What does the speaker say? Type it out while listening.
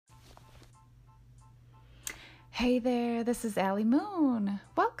Hey there, this is Allie Moon.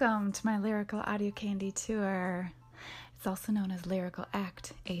 Welcome to my Lyrical Audio Candy Tour. It's also known as Lyrical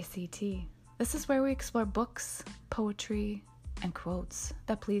Act, ACT. This is where we explore books, poetry, and quotes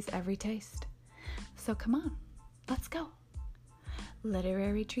that please every taste. So come on, let's go.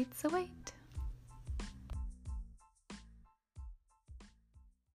 Literary treats await.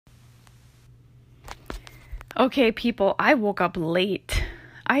 Okay, people, I woke up late.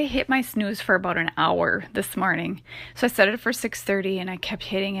 I hit my snooze for about an hour this morning. So I set it for 6:30 and I kept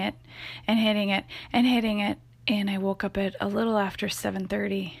hitting it and hitting it and hitting it. And I woke up at a little after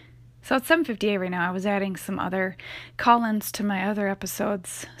 7:30. So it's 7:58 right now. I was adding some other call-ins to my other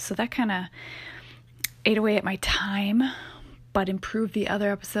episodes. So that kind of ate away at my time, but improved the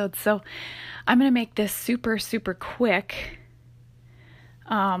other episodes. So I'm going to make this super, super quick.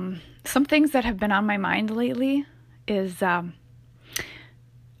 Some things that have been on my mind lately is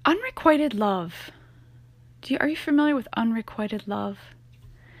Unrequited Love. Are you familiar with unrequited love?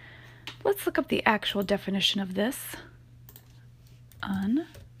 Let's look up the actual definition of this.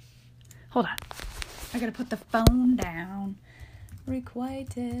 Hold on. I gotta put the phone down.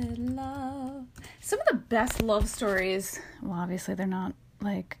 Requited love. Some of the best love stories, well, obviously they're not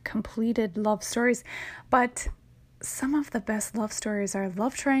like completed love stories, but some of the best love stories are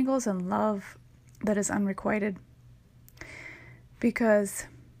love triangles and love that is unrequited. Because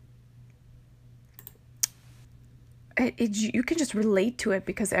you can just relate to it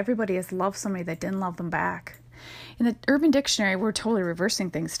because everybody has loved somebody that didn't love them back. In the Urban Dictionary, we're totally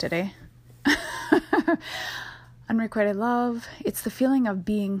reversing things today. Unrequited love, it's the feeling of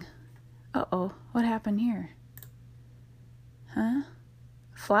being, what happened here? Huh?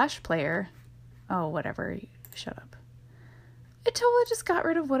 Flash player. Oh, whatever. Shut up. It totally just got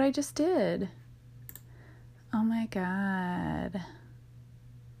rid of what I just did. Oh my God.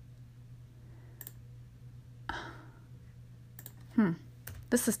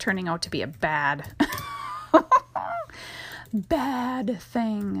 This is turning out to be a bad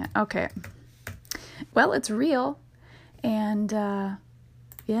thing. Okay. Well, it's real. And, I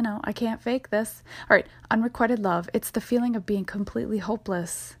can't fake this. All right. Unrequited love. It's the feeling of being completely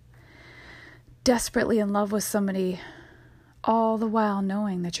hopeless, desperately in love with somebody, all the while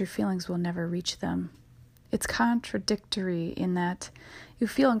knowing that your feelings will never reach them. It's contradictory in that you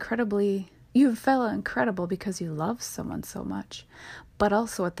felt incredible because you love someone so much, but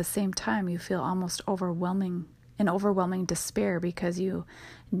also at the same time you feel almost overwhelming despair because you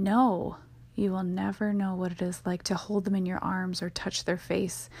know you will never know what it is like to hold them in your arms or touch their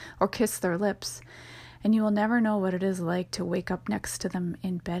face or kiss their lips, and you will never know what it is like to wake up next to them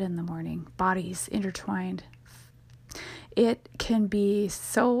in bed in the morning, bodies intertwined. It can be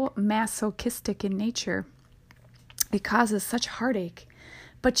so masochistic in nature. It causes such heartache.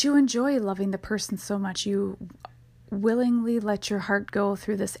 But you enjoy loving the person so much, you willingly let your heart go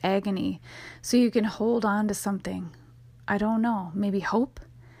through this agony so you can hold on to something. I don't know, maybe hope?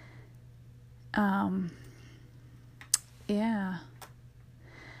 Yeah.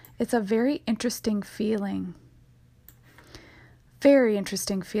 It's a very interesting feeling. Very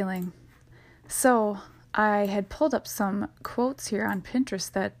interesting feeling. So I had pulled up some quotes here on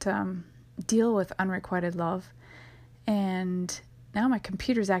Pinterest that deal with unrequited love, and now my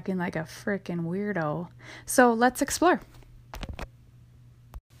computer's acting like a frickin' weirdo. So let's explore.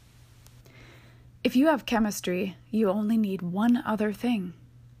 If you have chemistry, you only need one other thing.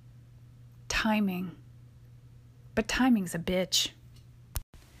 Timing. But timing's a bitch.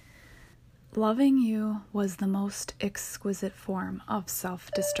 Loving you was the most exquisite form of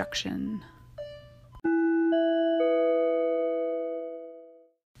self-destruction.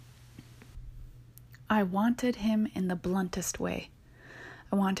 I wanted him in the bluntest way.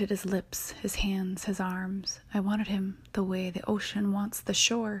 I wanted his lips, his hands, his arms. I wanted him the way the ocean wants the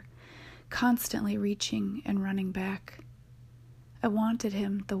shore, constantly reaching and running back. I wanted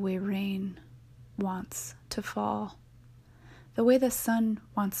him the way rain wants to fall, the way the sun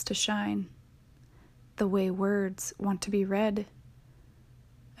wants to shine, the way words want to be read.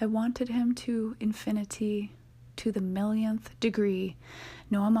 I wanted him to infinity, to the millionth degree.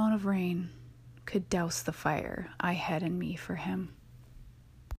 No amount of rain could douse the fire I had in me for him.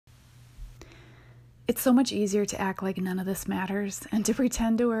 It's so much easier to act like none of this matters and to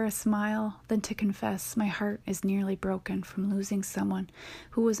pretend to wear a smile than to confess my heart is nearly broken from losing someone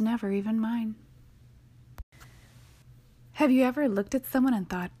who was never even mine. Have you ever looked at someone and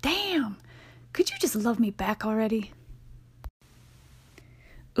thought, damn, could you just love me back already?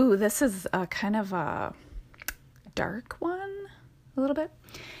 Ooh, this is a kind of a dark one, a little bit.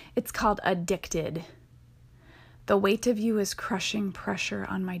 It's called Addicted. The weight of you is crushing pressure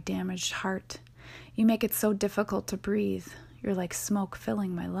on my damaged heart. You make it so difficult to breathe. You're like smoke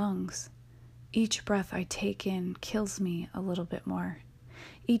filling my lungs. Each breath I take in kills me a little bit more.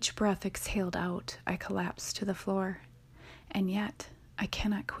 Each breath exhaled out, I collapse to the floor. And yet, I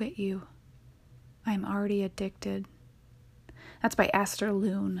cannot quit you. I am already addicted. That's by Aster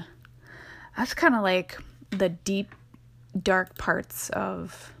Loon. That's kind of like the deep, dark parts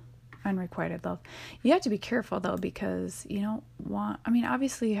of Unrequited Love. You have to be careful, though, because you don't want...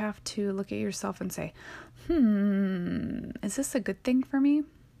 obviously you have to look at yourself and say, is this a good thing for me?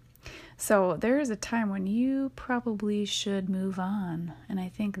 So there is a time when you probably should move on. And I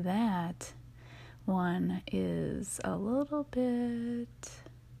think that one is a little bit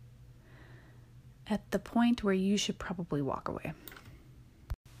at the point where you should probably walk away.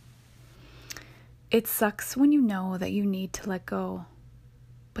 It sucks when you know that you need to let go,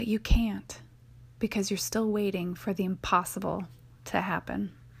 but you can't because you're still waiting for the impossible to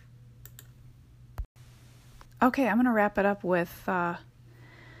happen. Okay, I'm going to wrap it up with,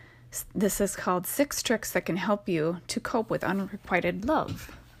 this is called 6 Tricks That Can Help You to Cope with Unrequited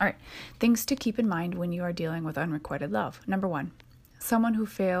Love. All right, things to keep in mind when you are dealing with unrequited love. Number 1, someone who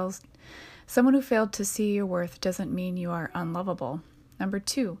failed to see your worth doesn't mean you are unlovable. Number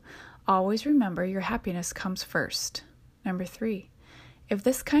 2, always remember your happiness comes first. Number 3, if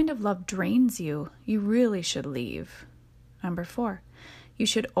this kind of love drains you, you really should leave. Number 4, you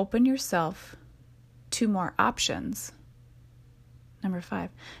should open yourself to more options. Number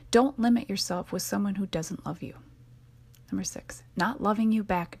 5, don't limit yourself with someone who doesn't love you. Number 6, not loving you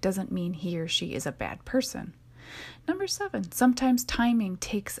back doesn't mean he or she is a bad person. Number 7, sometimes timing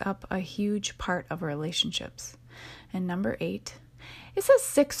takes up a huge part of relationships. And number 8, it says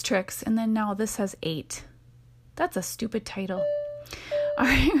 6 tricks, and then now this has 8. That's a stupid title. All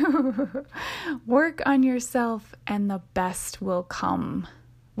right. Work on yourself and the best will come.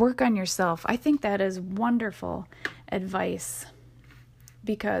 Work on yourself. I think that is wonderful advice,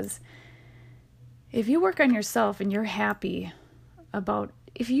 because if you work on yourself and you're happy about,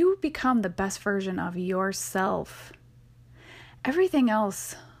 if you become the best version of yourself, everything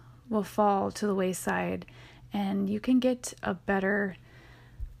else will fall to the wayside and you can get a better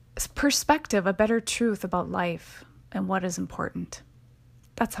perspective, a better truth about life and what is important.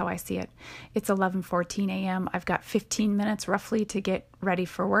 That's how I see it. It's 11:14 a.m. I've got 15 minutes roughly to get ready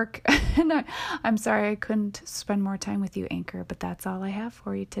for work. And I'm sorry I couldn't spend more time with you, Anchor, but that's all I have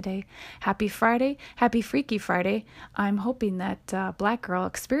for you today. Happy Friday. Happy Freaky Friday. I'm hoping that Black Girl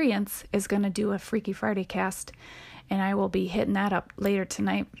Experience is going to do a Freaky Friday cast, and I will be hitting that up later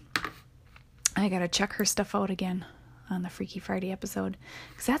tonight. I got to check her stuff out again on the Freaky Friday episode,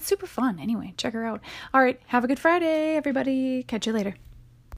 because that's super fun. Anyway, check her out. All right. Have a good Friday, everybody. Catch you later.